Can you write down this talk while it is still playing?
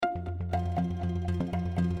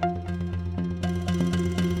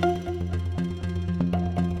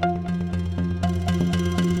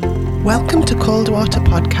Welcome to Cold Water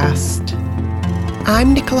Podcast.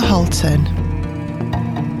 I'm Nicola Holton.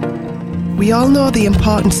 We all know the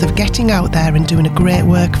importance of getting out there and doing a great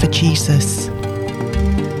work for Jesus.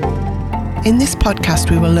 In this podcast,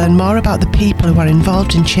 we will learn more about the people who are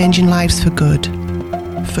involved in changing lives for good,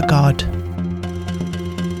 for God.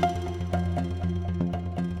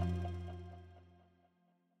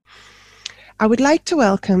 I would like to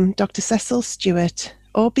welcome Dr. Cecil Stewart,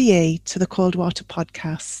 OBE, to the Cold Water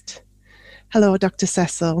Podcast. Hello, Dr.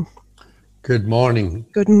 Cecil. Good morning.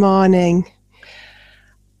 Good morning.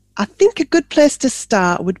 I think a good place to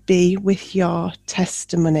start would be with your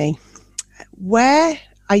testimony. Where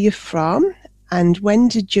are you from, and when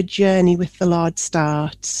did your journey with the Lord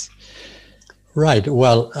start? Right.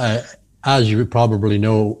 Well, as you probably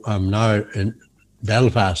know, I'm now in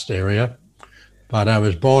Belfast area, but I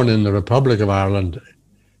was born in the Republic of Ireland,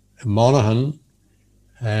 in Monaghan,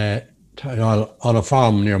 on a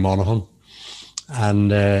farm near Monaghan.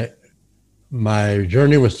 And my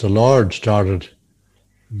journey with the Lord started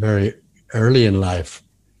very early in life.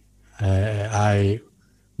 My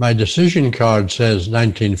decision card says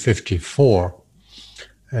 1954,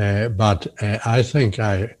 but I think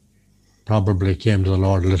I probably came to the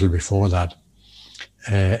Lord a little before that.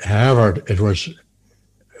 However, it was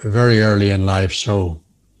very early in life, so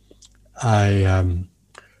I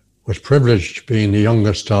was privileged, being the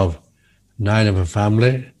youngest of 9 of a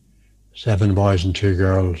family, 7 boys and 2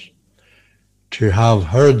 girls, to have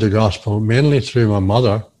heard the gospel mainly through my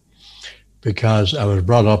mother, because I was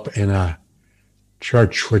brought up in a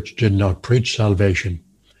church which did not preach salvation.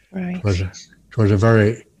 Right. It was a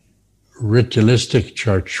very ritualistic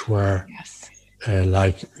church where, Yes.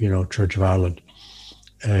 Church of Ireland.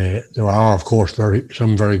 There are, of course,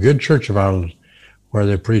 some very good Church of Ireland where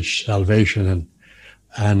they preach salvation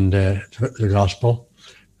and the gospel.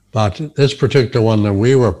 But this particular one that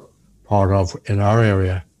we were part of in our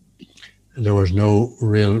area, there was no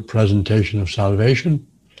real presentation of salvation.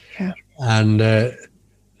 Yeah. And the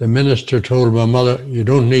minister told my mother, "You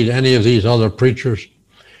don't need any of these other preachers.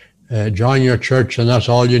 Join your church and that's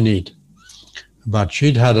all you need." But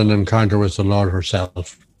she'd had an encounter with the Lord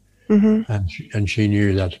herself. Mm-hmm. And she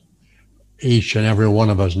knew that each and every one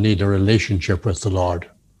of us need a relationship with the Lord.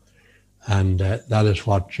 And that is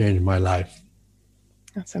what changed my life.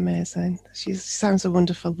 That's amazing. She sounds a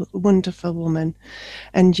wonderful, wonderful woman.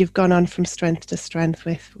 And you've gone on from strength to strength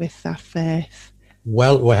with that faith.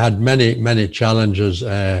 Well, we had many, many challenges.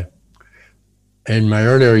 In my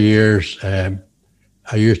earlier years, I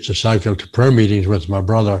used to cycle to prayer meetings with my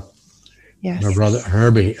brother. Yes. My brother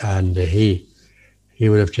Herbie, and he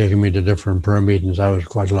would have taken me to different prayer meetings. I was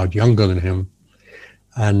quite a lot younger than him.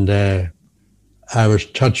 And I was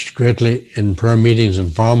touched greatly in prayer meetings in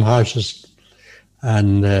farmhouses.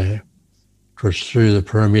 And it was through the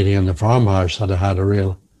prayer meeting in the farmhouse that I had a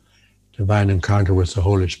real divine encounter with the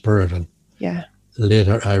Holy Spirit. And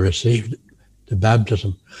later I received the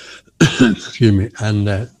baptism. Excuse me. And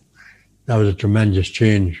that was a tremendous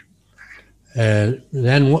change.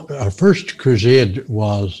 Then our first crusade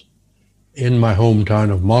was in my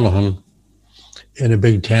hometown of Monaghan in a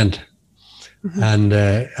big tent. Mm-hmm. And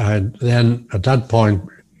I had then at that point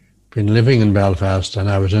been living in Belfast,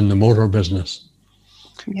 and I was in the motor business.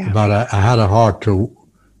 Yeah. But I had a heart to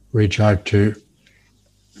reach out to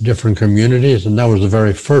different communities, and that was the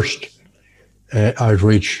very first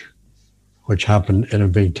outreach which happened in a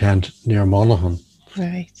big tent near Monaghan.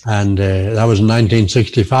 Right. And that was in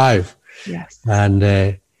 1965. Yes. And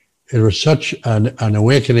it was such an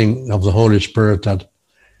awakening of the Holy Spirit that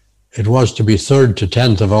it was to be 3rd to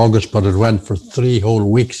 10th of August, but it went for 3 whole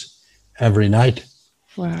weeks every night.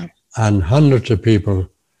 Wow. And hundreds of people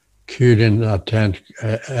queued in that tent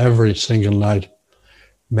every single night.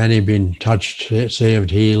 Many being touched,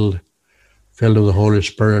 saved, healed, filled with the Holy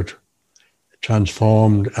Spirit,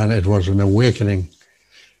 transformed, and it was an awakening.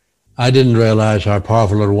 I didn't realize how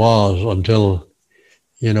powerful it was until,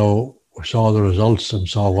 we saw the results and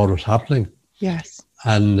saw what was happening. Yes.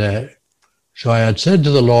 And so I had said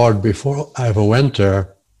to the Lord before I ever went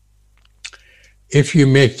there, if you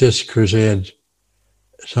make this crusade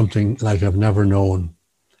something like I've never known,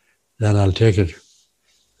 then I'll take it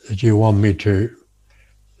that you want me to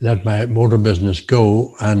let my motor business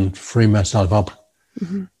go and free myself up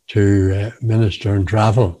to minister and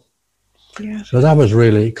travel. Yeah. So that was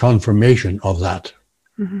really confirmation of that.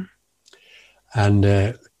 Mm-hmm.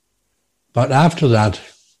 And but after that,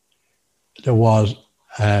 there was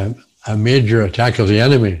a major attack of the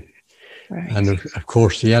enemy. Right. And of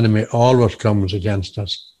course, the enemy always comes against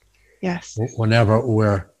us. Yes. Whenever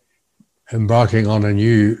we're embarking on a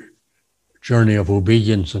new journey of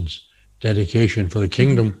obedience and dedication for the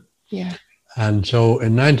kingdom. Yeah. And so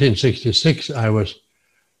in 1966, I was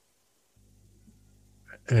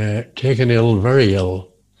taken ill, very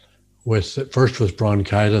ill, first with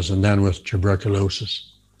bronchitis and then with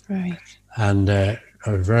tuberculosis. Right. And I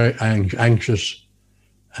was very anxious,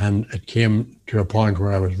 and it came to a point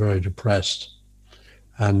where I was very depressed.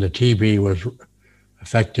 And the TB was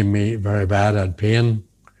affecting me very bad. I had pain.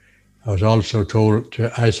 I was also told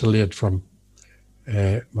to isolate from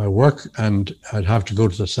my work, and I'd have to go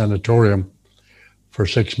to the sanatorium for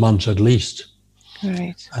 6 months at least.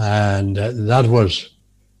 Right. And that was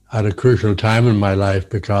at a crucial time in my life,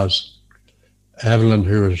 because Evelyn,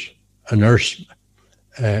 who was a nurse,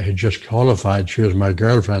 had just qualified. She was my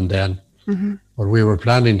girlfriend then. Mm-hmm. But we were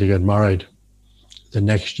planning to get married the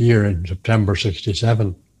next year in September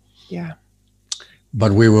 67. Yeah.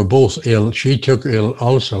 But we were both ill. She took ill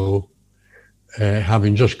also,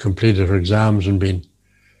 having just completed her exams and been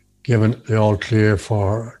given the all clear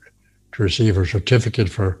to receive her certificate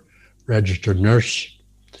for registered nurse.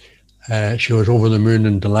 She was over the moon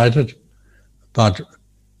and delighted. But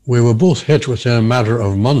we were both hit within a matter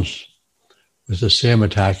of months with the same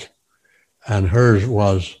attack. And hers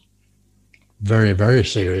was very, very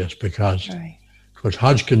serious, because Right. it was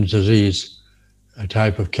Hodgkin's disease, a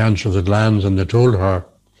type of cancer of the glands, and they told her,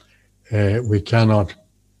 we cannot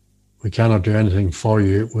do anything for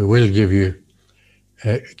you. We will give you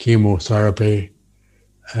chemotherapy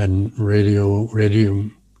and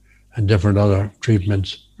radium and different other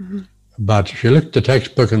treatments. Mm-hmm. But she looked at the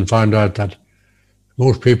textbook and found out that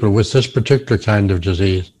most people with this particular kind of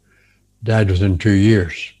disease died within 2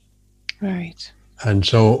 years. Right. And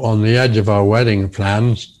so on the edge of our wedding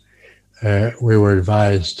plans, we were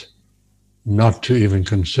advised not to even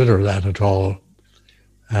consider that at all.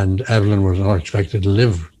 And Evelyn was not expected to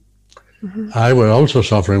live. Mm-hmm. I was also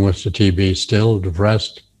suffering with the TB, still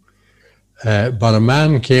depressed. But a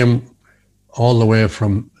man came all the way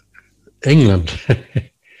from England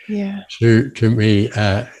Yeah. to me,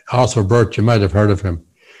 Arthur Burt. You might have heard of him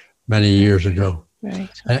many years ago. Right.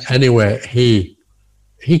 Anyway,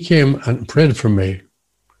 he came and prayed for me,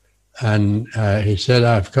 and he said,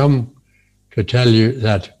 I've come to tell you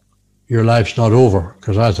that your life's not over,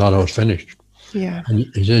 because I thought I was finished. Yeah. And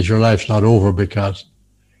he says, your life's not over, because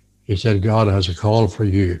he said, God has a call for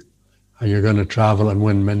you, and you're going to travel and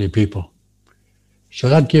win many people. So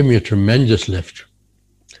that gave me a tremendous lift.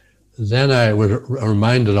 Then I was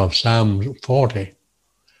reminded of Psalm 40.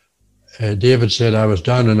 David said, I was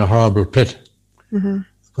down in a horrible pit. Mm-hmm.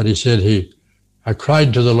 But he said, I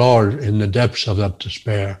cried to the Lord in the depths of that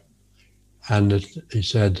despair. And he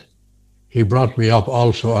said, he brought me up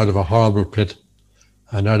also out of a horrible pit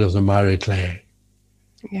and out of the miry clay.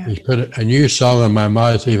 Yeah. He's put a new song in my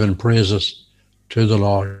mouth, even praises to the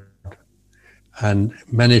Lord. And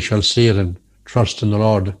many shall see it and trust in the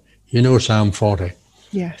Lord. You know Psalm 40.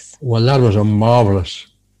 Yes. Well, that was a marvelous,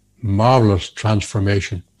 marvelous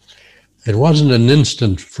transformation. It wasn't an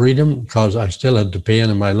instant freedom, because I still had the pain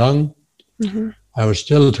in my lung. Mm-hmm. I was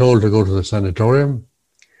still told to go to the sanatorium,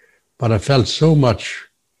 but I felt so much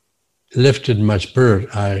lifted in my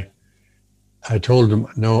spirit. I told them,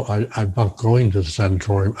 no, I'm not going to the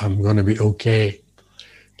sanatorium. I'm going to be okay.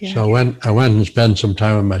 Yeah. So I went and spent some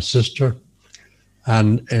time with my sister.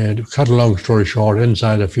 And to cut a long story short,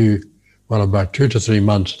 inside about 2 to 3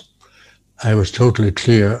 months, I was totally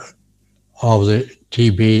clear of the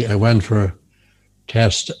TB. I went for a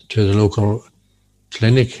test to the local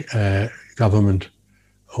clinic,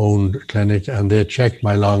 government-owned clinic, and they checked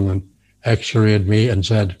my lung and x-rayed me and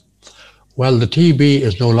said, well, the TB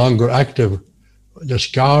is no longer active. The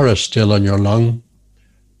scar is still on your lung,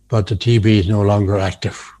 but the TB is no longer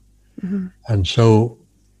active. Mm-hmm. And so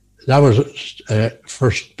that was a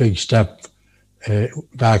first big step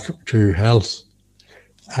back to health.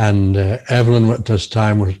 And Evelyn at this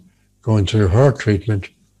time was going through her treatment.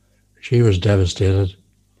 She was devastated.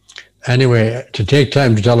 Anyway, to take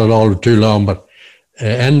time to tell it all too long, but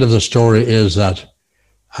end of the story is that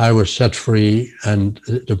I was set free and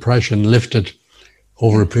depression lifted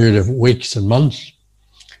over a period of weeks and months.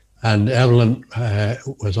 And Evelyn,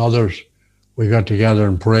 with others, we got together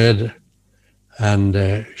and prayed,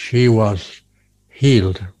 and she was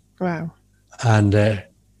healed. Wow. And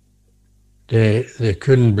they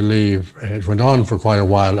couldn't believe. It went on for quite a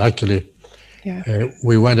while. Actually,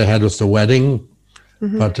 we went ahead with the wedding,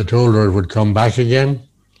 mm-hmm. but they told her it would come back again.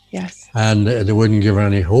 Yes. And they wouldn't give her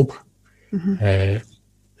any hope. Mm-hmm.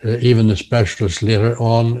 Even the specialist later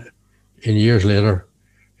on, in years later,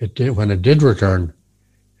 when it did return,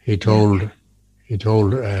 he told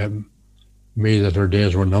me that her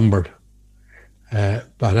days were numbered.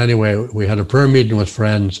 But anyway, we had a prayer meeting with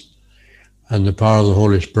friends, and the power of the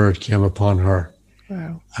Holy Spirit came upon her.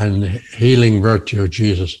 Wow. And the healing virtue of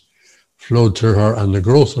Jesus flowed through her, and the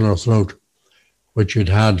growth in her throat, which she'd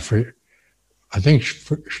had for, I think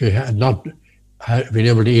she had not been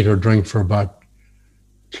able to eat or drink for about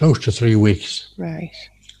close to 3 weeks. Right.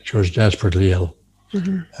 She was desperately ill.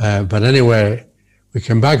 Mm-hmm. But anyway, we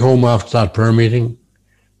came back home after that prayer meeting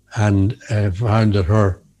and found that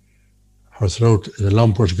her throat, the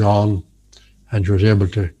lump was gone, and she was able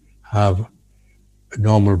to have a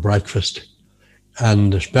normal breakfast.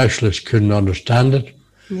 And the specialist couldn't understand it.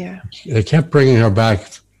 Yeah. They kept bringing her back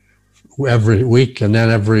every week and then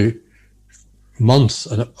every month,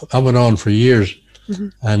 and that went on for years. Mm-hmm.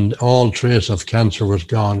 And all trace of cancer was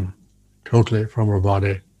gone totally from her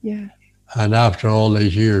body. Yeah. And after all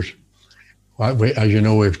these years, as you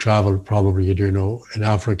know, we've traveled, probably you do know, in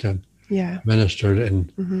Africa, Yeah. ministered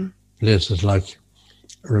in Mm-hmm. places like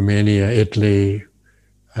Romania, Italy.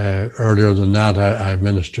 Earlier than that, I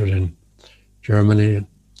ministered in Germany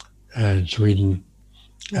and Sweden,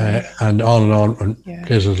 Right. and on, and Yeah.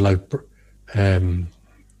 places like,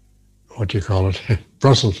 what do you call it,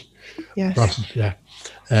 Brussels. Yes. Brussels, yeah.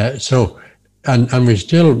 And we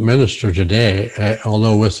still minister today,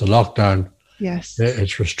 although with the lockdown, Yes.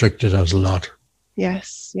 it's restricted as a lot.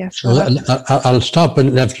 Yes. Yes. So I'll stop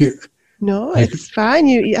and let you. No, it's fine.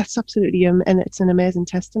 It's absolutely, and it's an amazing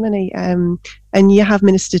testimony. And you have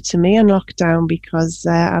ministered to me on lockdown because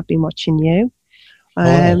I've been watching you.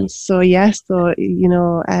 So yes, so you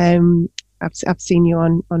know, I've seen you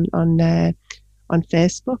on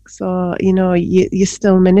Facebook. So you know, you're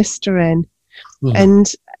still ministering, and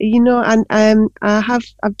you know, and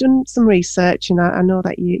I've done some research, and I know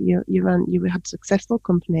that you had successful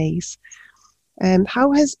companies.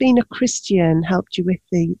 How has being a Christian helped you with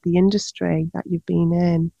the industry that you've been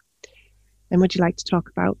in? And would you like to talk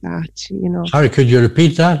about that? You know. Sorry, could you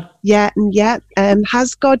repeat that? Yeah.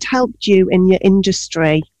 Has God helped you in your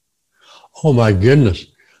industry? Oh my goodness,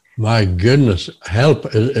 help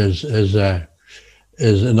is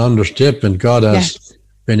an understatement. God has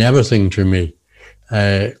been everything to me.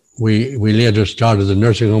 We later started the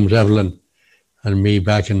nursing homes, Evelyn and me,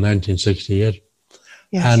 back in 1968.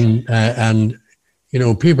 Yes. And you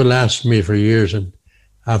know, people asked me for years in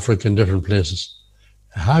Africa and different places,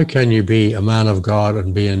 how can you be a man of God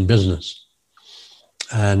and be in business?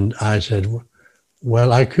 And I said,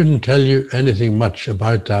 well, I couldn't tell you anything much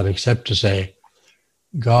about that except to say,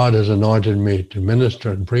 God has anointed me to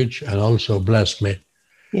minister and preach and also blessed me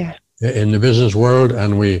in the business world.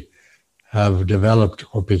 And we have developed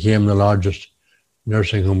what became the largest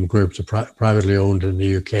nursing home group, privately owned in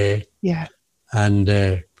the UK. Yeah.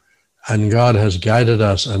 And God has guided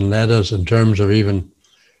us and led us in terms of even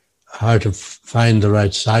how to find the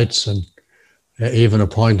right sites, and even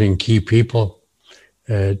appointing key people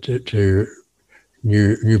to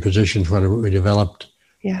new positions when we developed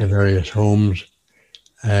the various homes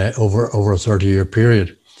over a 30-year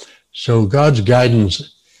period. So God's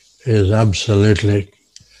guidance is absolutely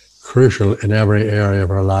crucial in every area of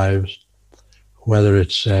our lives, whether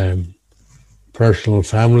it's personal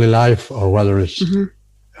family life or whether it's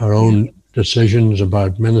our own decisions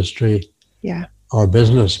about ministry or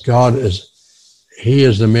business. God He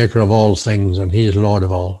is the maker of all things, and He is Lord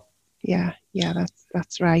of all. Yeah,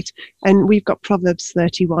 that's right. And we've got Proverbs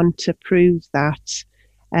 31 to prove that.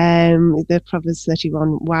 The Proverbs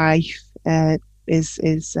 31 wife is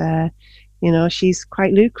you know, she's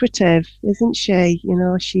quite lucrative, isn't she? You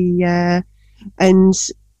know, and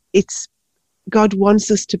it's God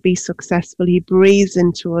wants us to be successful. He breathes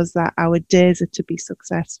into us that our days are to be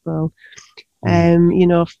successful. You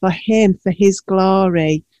know, for Him, for His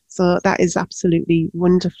glory. So that is absolutely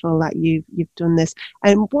wonderful that you've done this.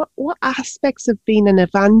 And what aspects of being an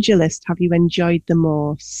evangelist have you enjoyed the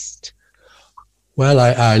most? Well,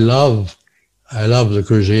 I love the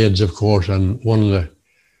Crusades, of course, and one of the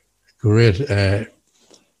great,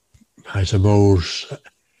 I suppose,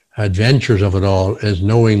 adventures of it all is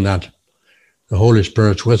knowing that the Holy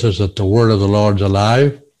Spirit's with us, that the word of the Lord's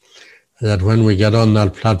alive, that when we get on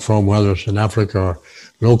that platform, whether it's in Africa or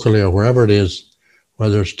locally or wherever it is,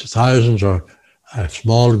 whether it's to thousands or a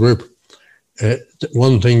small group,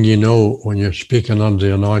 one thing you know when you're speaking under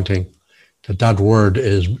the anointing, that word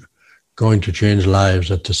is going to change lives,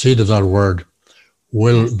 that the seed of that word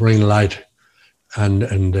will bring light, and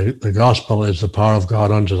the gospel is the power of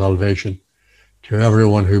God unto salvation to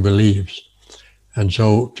everyone who believes. And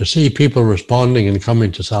so to see people responding and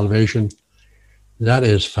coming to salvation, that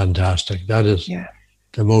is fantastic. That is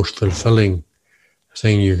the most fulfilling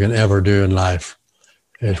thing you can ever do in life,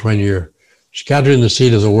 is when you're scattering the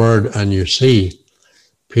seed of the word and you see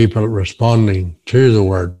people responding to the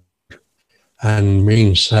word and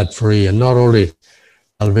being set free, and not only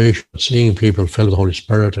salvation, but seeing people filled with the Holy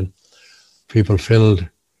Spirit and people filled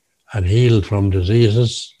and healed from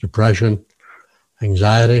diseases, depression,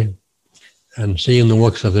 anxiety, and seeing the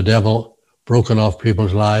works of the devil broken off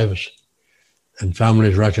people's lives and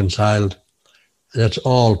families reconciled. That's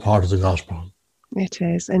all part of the gospel. It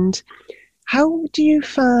is. And how do you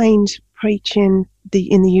find preaching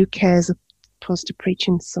in the UK as opposed to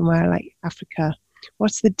preaching somewhere like Africa?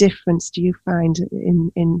 What's the difference do you find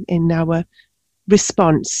in our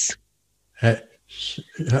response?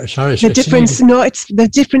 Sorry, the difference. No, it's the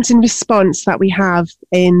difference in response that we have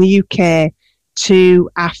in the UK to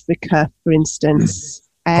Africa, for instance.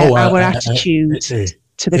 Our attitude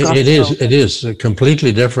to the gospel. It is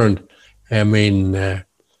completely different. I mean,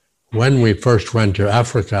 when we first went to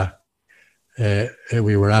Africa,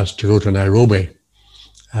 we were asked to go to Nairobi,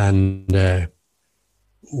 and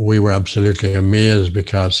we were absolutely amazed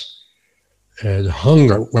because the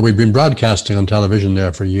hunger, well, we've been broadcasting on television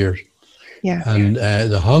there for years, and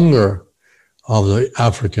the hunger of the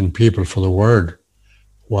African people for the word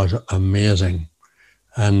was amazing,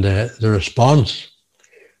 and the response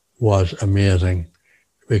was amazing,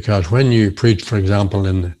 because when you preach, for example,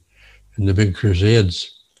 in the big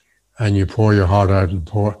crusades, and you pour your heart out and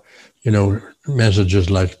pour, messages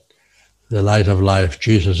like the light of life,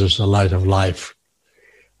 Jesus is the light of life.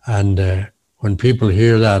 And when people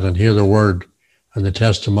hear that and hear the word and the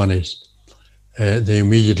testimonies, they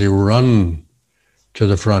immediately run to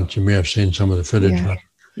the front. You may have seen some of the footage. Yeah.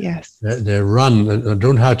 Yes. They run, they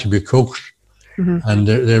don't have to be coaxed. Mm-hmm. And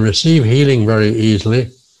they receive healing very easily,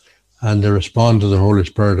 and they respond to the Holy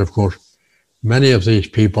Spirit. Of course, many of these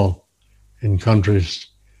people in countries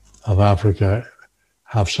of Africa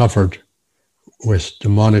have suffered with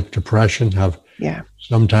demonic depression, have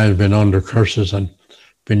sometimes been under curses and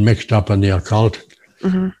been mixed up in the occult.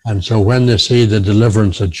 Mm-hmm. And so when they see the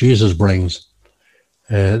deliverance that Jesus brings,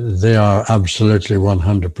 they are absolutely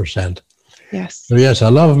 100%. Yes. So yes, I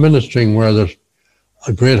love ministering where there's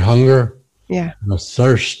a great hunger and a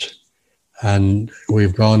thirst. And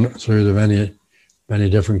we've gone through the many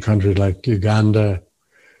different countries like Uganda,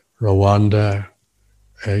 Rwanda,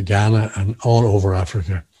 Ghana, and all over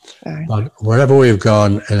Africa. Right. But wherever we've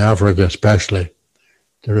gone, in Africa especially,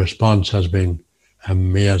 the response has been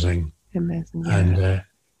amazing. Amazing,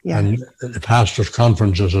 And the pastors'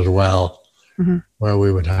 conferences as well, mm-hmm. where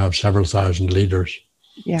we would have several thousand leaders.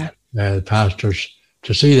 Yeah. The pastors,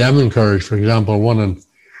 to see them encouraged. For example, one in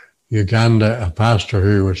Uganda, a pastor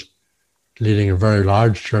who was leading a very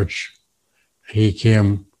large church, he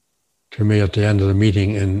came to me at the end of the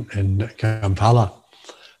meeting in Kampala,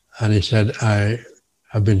 and he said, I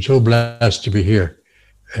have been so blessed to be here.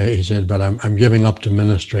 He said, but I'm giving up to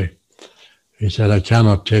ministry. He said, I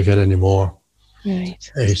cannot take it anymore.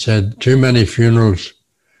 Right. He said, too many funerals,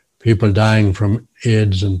 people dying from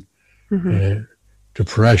AIDS and mm-hmm.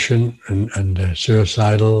 Depression and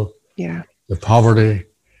suicidal, the poverty.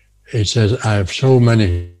 He says, I have so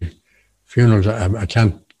many funerals, I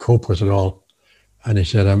can't cope with it all. And he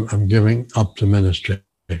said, I'm giving up the ministry.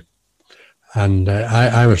 And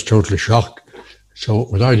I was totally shocked. So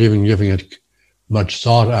without even giving it much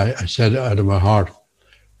thought, I said out of my heart,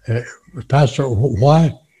 Pastor,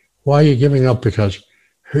 why are you giving up? Because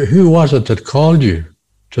who was it that called you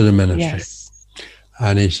to the ministry? Yes.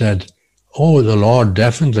 And he said, oh, the Lord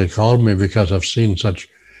definitely called me because I've seen such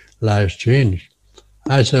lives change.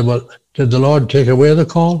 I said, well, did the Lord take away the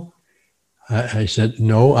call? I said,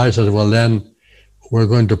 no. I said, well, then we're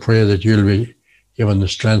going to pray that you'll be given the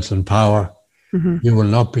strength and power. Mm-hmm. You will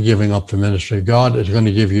not be giving up the ministry. God is going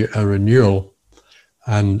to give you a renewal,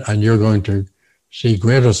 and you're going to see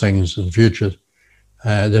greater things in the future.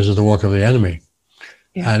 This is the work of the enemy.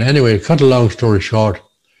 Yeah. And anyway, cut a long story short,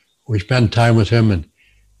 we spent time with him, and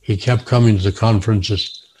he kept coming to the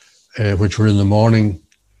conferences, which were in the morning,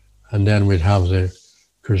 and then we'd have the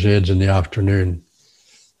crusades in the afternoon.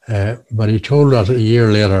 But he told us a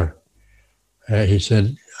year later, he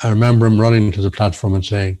said, I remember him running to the platform and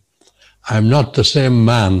saying, I'm not the same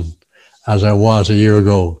man as I was a year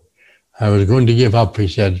ago. I was going to give up, he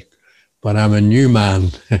said, but I'm a new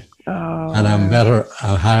man, and I'm better,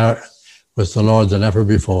 I'm higher with the Lord than ever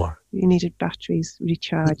before. You needed batteries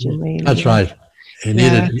recharging, really. That's right. He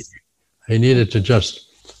needed to just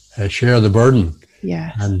share the burden,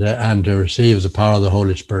 and to receive the power of the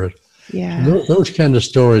Holy Spirit. Yeah. So those kind of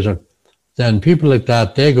stories are. Then people like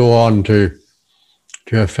that, they go on to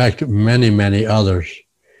affect many, many others.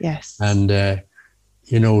 Yes. And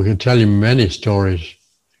we can tell you many stories.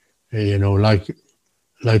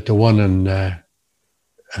 Like the one in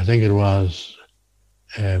I think it was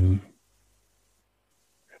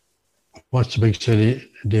what's the big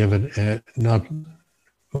city, David? Not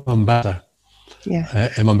Mombasa.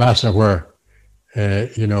 Yeah. In Mombasa, where, there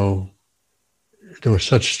was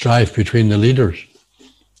such strife between the leaders.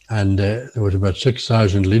 And there was about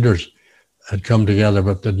 6,000 leaders had come together,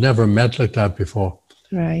 but they'd never met like that before.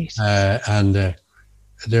 Right. And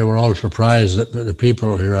they were all surprised that the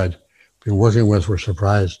people who I'd been working with were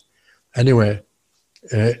surprised. Anyway,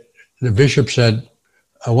 the bishop said,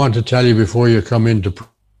 I want to tell you before you come in to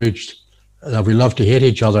preach that we love to hate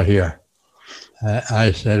each other here.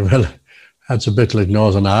 I said, well, that's a bit like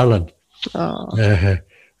Northern Ireland. Oh.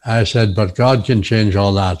 I said, but God can change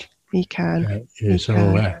all that. He can.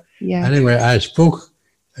 Yeah. Anyway, I spoke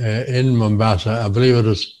in Mombasa. I believe it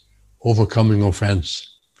was overcoming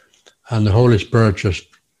offense, and the Holy Spirit just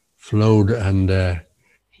flowed, and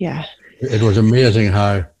it was amazing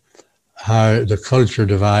how the culture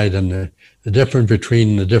divide and the difference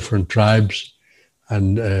between the different tribes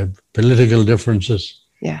and political differences.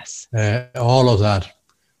 Yes. All of that,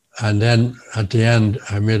 and then at the end,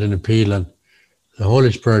 I made an appeal, and the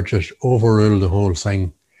Holy Spirit just overruled the whole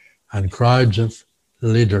thing, and crowds of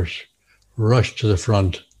leaders rushed to the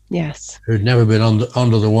front. Yes. Who'd never been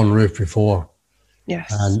under the one roof before.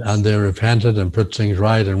 Yes. And they repented and put things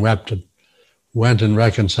right and wept and went and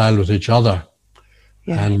reconciled with each other.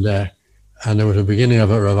 Yeah. And there was a beginning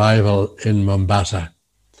of a revival in Mombasa.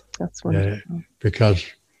 That's wonderful. Because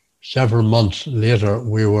several months later,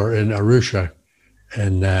 we were in Arusha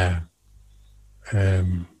in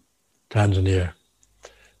Tanzania.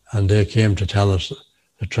 And they came to tell us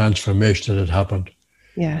the transformation that had happened.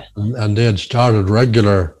 Yeah. And they had started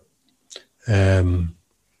regular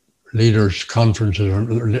leaders'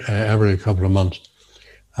 conferences every couple of months.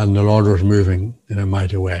 And the Lord was moving in a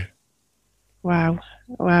mighty way. Wow.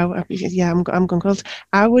 Yeah, I'm going close.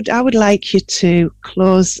 I would like you to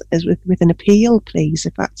close with an appeal, please,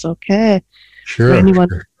 if that's okay. Sure. For anyone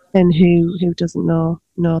who doesn't know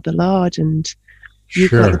the Lord, and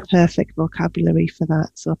you've got the perfect vocabulary for that.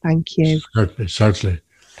 So thank you. Certainly.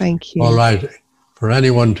 Thank you. All right. For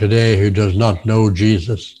anyone today who does not know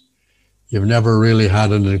Jesus, you've never really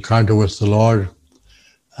had an encounter with the Lord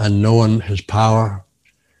and known his power,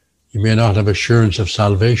 you may not have assurance of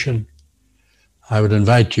salvation, I would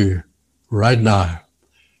invite you right now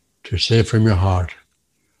to say from your heart,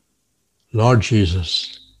 Lord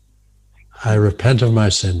Jesus, I repent of my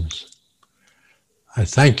sins. I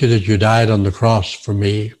thank you that you died on the cross for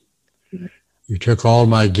me. You took all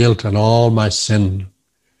my guilt and all my sin.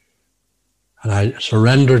 And I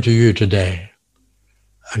surrender to you today,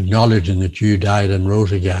 acknowledging that you died and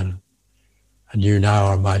rose again, and you now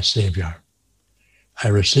are my Savior. I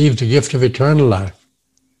receive the gift of eternal life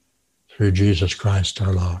through Jesus Christ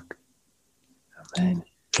our Lord. Amen.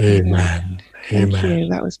 Amen. Thank you.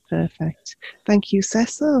 That was perfect. Thank you,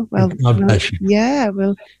 Cecil. Well, God bless you. Yeah,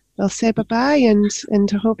 we'll say bye-bye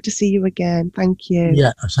and hope to see you again. Thank you.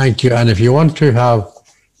 Yeah, thank you. And if you want to have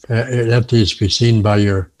let these be seen by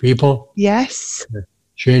your people. Yes.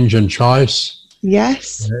 Change in choice.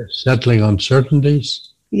 Yes. Settling uncertainties.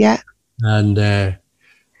 Yeah. And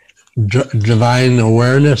divine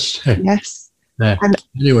awareness. Yes.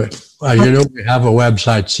 Anyway, we have a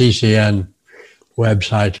website, CCN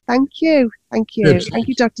website. Thank you. Thank you. Good. Thank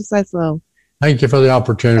you, Dr. Cecil. Thank you for the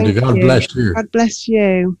opportunity. God bless you. God bless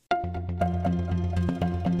you.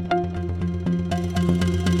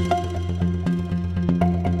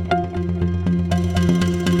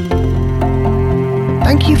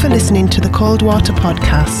 Thank you for listening to the Cold Water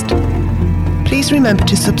Podcast. Please remember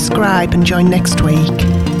to subscribe and join next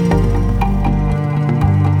week.